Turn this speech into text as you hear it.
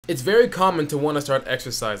It's very common to want to start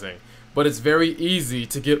exercising, but it's very easy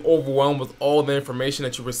to get overwhelmed with all the information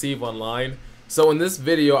that you receive online. So in this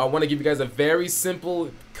video, I want to give you guys a very simple,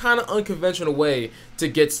 kind of unconventional way to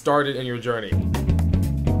get started in your journey.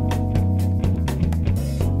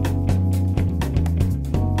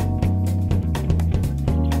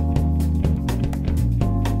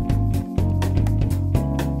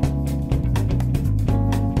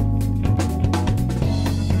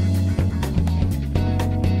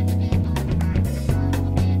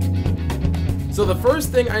 So the first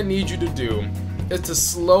thing I need you to do is to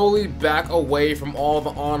slowly back away from all the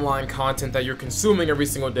online content that you're consuming every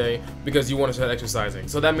single day because you want to start exercising.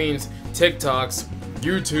 So that means TikToks,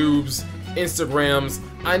 YouTubes, Instagrams.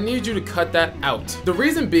 I need you to cut that out. The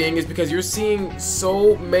reason being is because you're seeing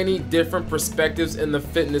so many different perspectives in the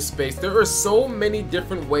fitness space. There are so many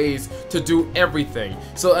different ways to do everything.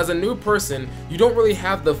 So as a new person, you don't really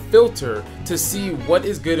have the filter to see what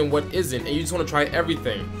is good and what isn't, and you just want to try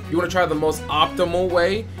everything. You want to try the most optimal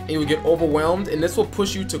way, and you will get overwhelmed, and this will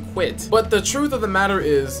push you to quit. But the truth of the matter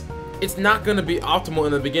is, it's not going to be optimal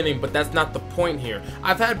in the beginning, but that's not the point here.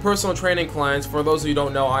 I've had personal training clients. For those of you who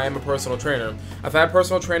don't know, I am a personal trainer. I've had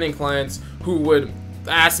personal training clients who would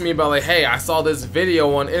ask me about, like, hey, I saw this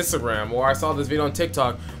video on Instagram, or I saw this video on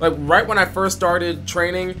TikTok, like right when I first started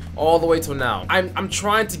training all the way till now. I'm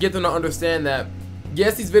trying to get them to understand that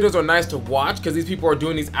yes, these videos are nice to watch because these people are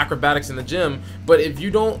doing these acrobatics in the gym, but if you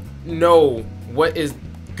don't know what is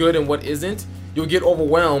good and what isn't, you'll get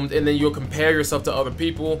overwhelmed, and then you'll compare yourself to other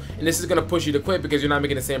people, and this is going to push you to quit because you're not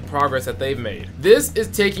making the same progress that they've made. This is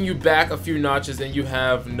taking you back a few notches, and you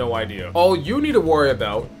have no idea. All you need to worry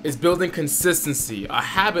about is building consistency, a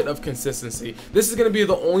habit of consistency. This is going to be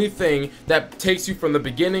the only thing that takes you from the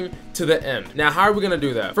beginning to the end. Now, how are we going to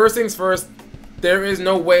do that? First things first, there is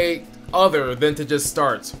no way other than to just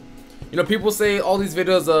start. You know, people say all these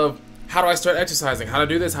videos of how do I start exercising, how to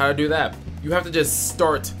do this, how to do that. You have to just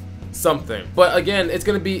start something. But again, it's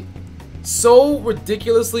going to be so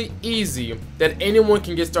ridiculously easy that anyone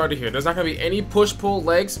can get started here. There's not going to be any push-pull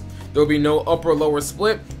legs. There will be no upper-lower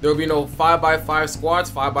split. There will be no 5x5 squats,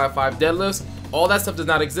 5x5 deadlifts. All that stuff does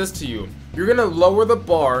not exist to you. You're going to lower the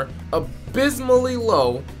bar abysmally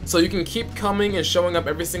low so you can keep coming and showing up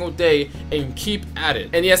every single day and keep at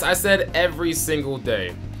it. And yes, I said every single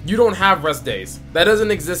day. You don't have rest days. That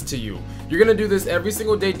doesn't exist to you. You're gonna do this every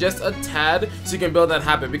single day, just a tad, so you can build that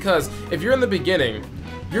habit. Because if you're in the beginning,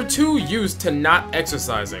 you're too used to not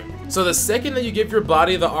exercising. So the second that you give your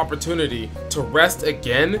body the opportunity to rest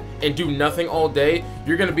again and do nothing all day,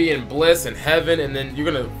 you're gonna be in bliss and heaven, and then you're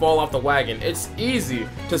gonna fall off the wagon. It's easy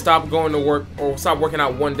to stop going to work or stop working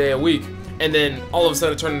out one day a week, and then all of a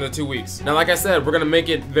sudden turn into 2 weeks. Now, like I said, we're gonna make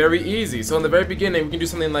it very easy. So in the very beginning, we can do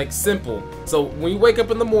something like simple. So when you wake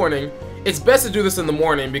up in the morning, it's best to do this in the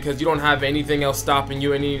morning because you don't have anything else stopping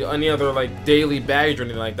you, any other like daily baggage or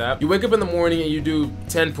anything like that. You wake up in the morning and you do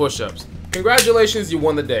 10 push-ups. Congratulations, you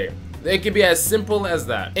won the day. It can be as simple as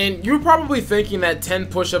that. And you're probably thinking that 10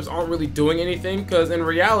 push-ups aren't really doing anything, because in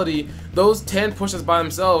reality, those 10 push-ups by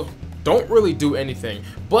themselves don't really do anything.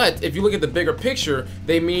 But if you look at the bigger picture,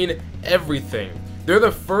 they mean everything. They're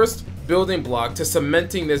the first building block to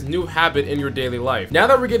cementing this new habit in your daily life. Now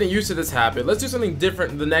that we're getting used to this habit, let's do something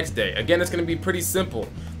different the next day. Again, it's going to be pretty simple.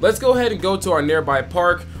 Let's go ahead and go to our nearby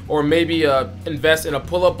park, or maybe invest in a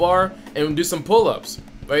pull-up bar and do some pull-ups.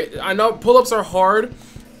 Right? I know pull-ups are hard,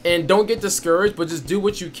 and don't get discouraged, but just do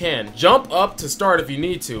what you can. Jump up to start if you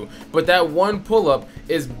need to, but that one pull-up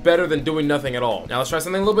is better than doing nothing at all. Now let's try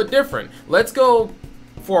something a little bit different. Let's go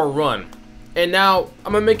for a run. And now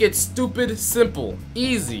I'm gonna make it stupid simple,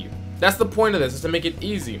 easy. That's the point of this, is to make it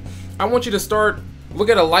easy. I want you to start, look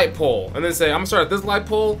at a light pole, and then say, I'm gonna start at this light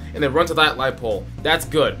pole, and then run to that light pole. That's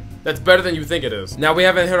good. That's better than you think it is. Now we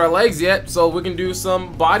haven't hit our legs yet, so we can do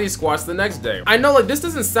some body squats the next day. I know, like, this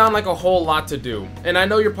doesn't sound like a whole lot to do, and I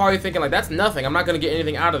know you're probably thinking, like, that's nothing, I'm not gonna get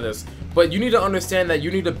anything out of this. But you need to understand that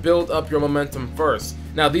you need to build up your momentum first.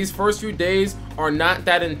 Now these first few days are not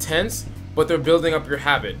that intense, but they're building up your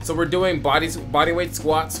habit. So we're doing body weight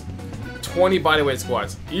squats, 20 bodyweight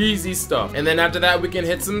squats, easy stuff. And then after that, we can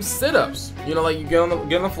hit some sit-ups. You know, like you get on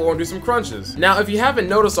the floor and do some crunches. Now, if you haven't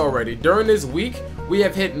noticed already, during this week, we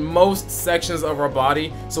have hit most sections of our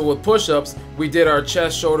body. So with push-ups, we did our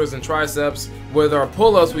chest, shoulders, and triceps. With our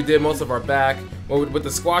pull-ups, we did most of our back. With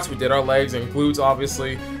the squats, we did our legs and glutes,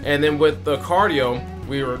 obviously. And then with the cardio,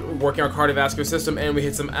 we were working our cardiovascular system, and we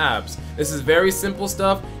hit some abs. This is very simple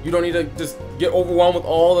stuff. You don't need to just get overwhelmed with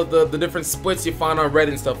all of the different splits you find on Reddit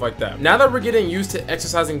and stuff like that. Now that we're getting used to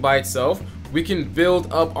exercising by itself, we can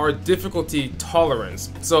build up our difficulty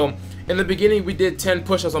tolerance. So In the beginning, we did 10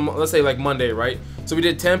 push-ups on, let's say like Monday, right? So we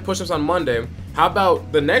did 10 push-ups on Monday. How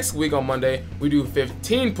about the next week on Monday, we do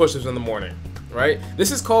 15 push-ups in the morning, right?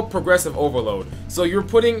 This is called progressive overload. So you're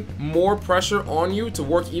putting more pressure on you to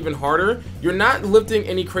work even harder. You're not lifting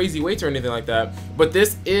any crazy weights or anything like that, but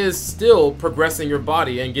this is still progressing your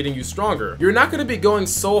body and getting you stronger. You're not gonna be going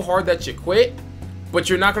so hard that you quit, but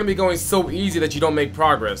you're not going to be going so easy that you don't make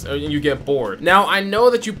progress and you get bored. Now, I know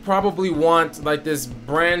that you probably want like this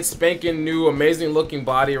brand spanking new, amazing looking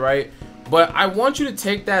body, right? But I want you to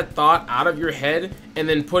take that thought out of your head and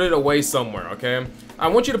then put it away somewhere, okay? I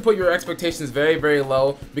want you to put your expectations very, very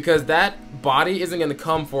low, because that body isn't going to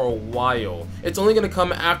come for a while. It's only going to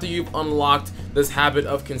come after you've unlocked this habit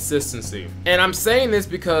of consistency. And I'm saying this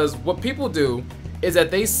because what people do is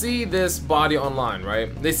that they see this body online,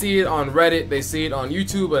 right? They see it on Reddit, they see it on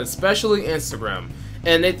YouTube, but especially Instagram.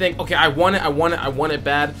 And they think, okay, I want it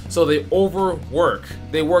bad, so they overwork.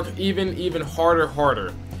 They work even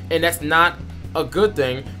harder. And that's not a good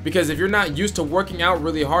thing, because if you're not used to working out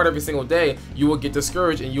really hard every single day, you will get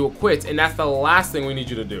discouraged and you will quit, and that's the last thing we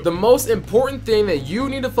need you to do. The most important thing that you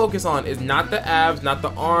need to focus on is not the abs, not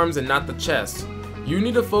the arms, and not the chest. You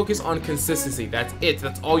need to focus on consistency. That's it.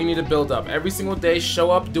 That's all you need to build up. Every single day,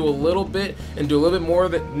 show up, do a little bit, and do a little bit more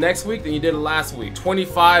next week than you did last week.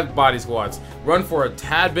 25 body squats. Run for a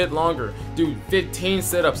tad bit longer. Do 15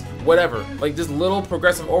 sit-ups, whatever. Like just little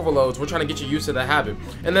progressive overloads. We're trying to get you used to the habit.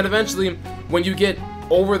 And then eventually, when you get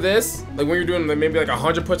over this, like when you're doing maybe like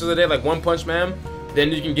 100 push-ups a day, like One Punch Man,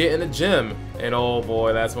 then you can get in the gym. And oh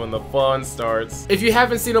boy, that's when the fun starts. If you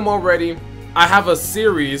haven't seen them already, I have a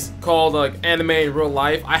series called like Anime in Real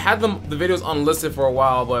Life. I had the videos unlisted for a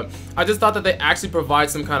while, but I just thought that they actually provide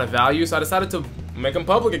some kind of value, so I decided to make them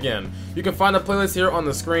public again. You can find the playlist here on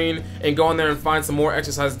the screen and go on there and find some more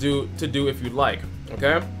exercises to do if you'd like,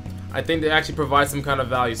 okay? I think they actually provide some kind of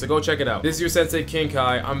value, so go check it out. This is your Sensei King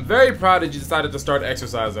Kai. I'm very proud that you decided to start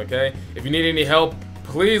exercising, okay? If you need any help,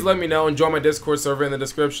 please let me know and join my Discord server in the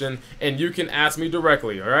description, and you can ask me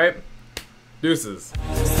directly, alright? Deuces.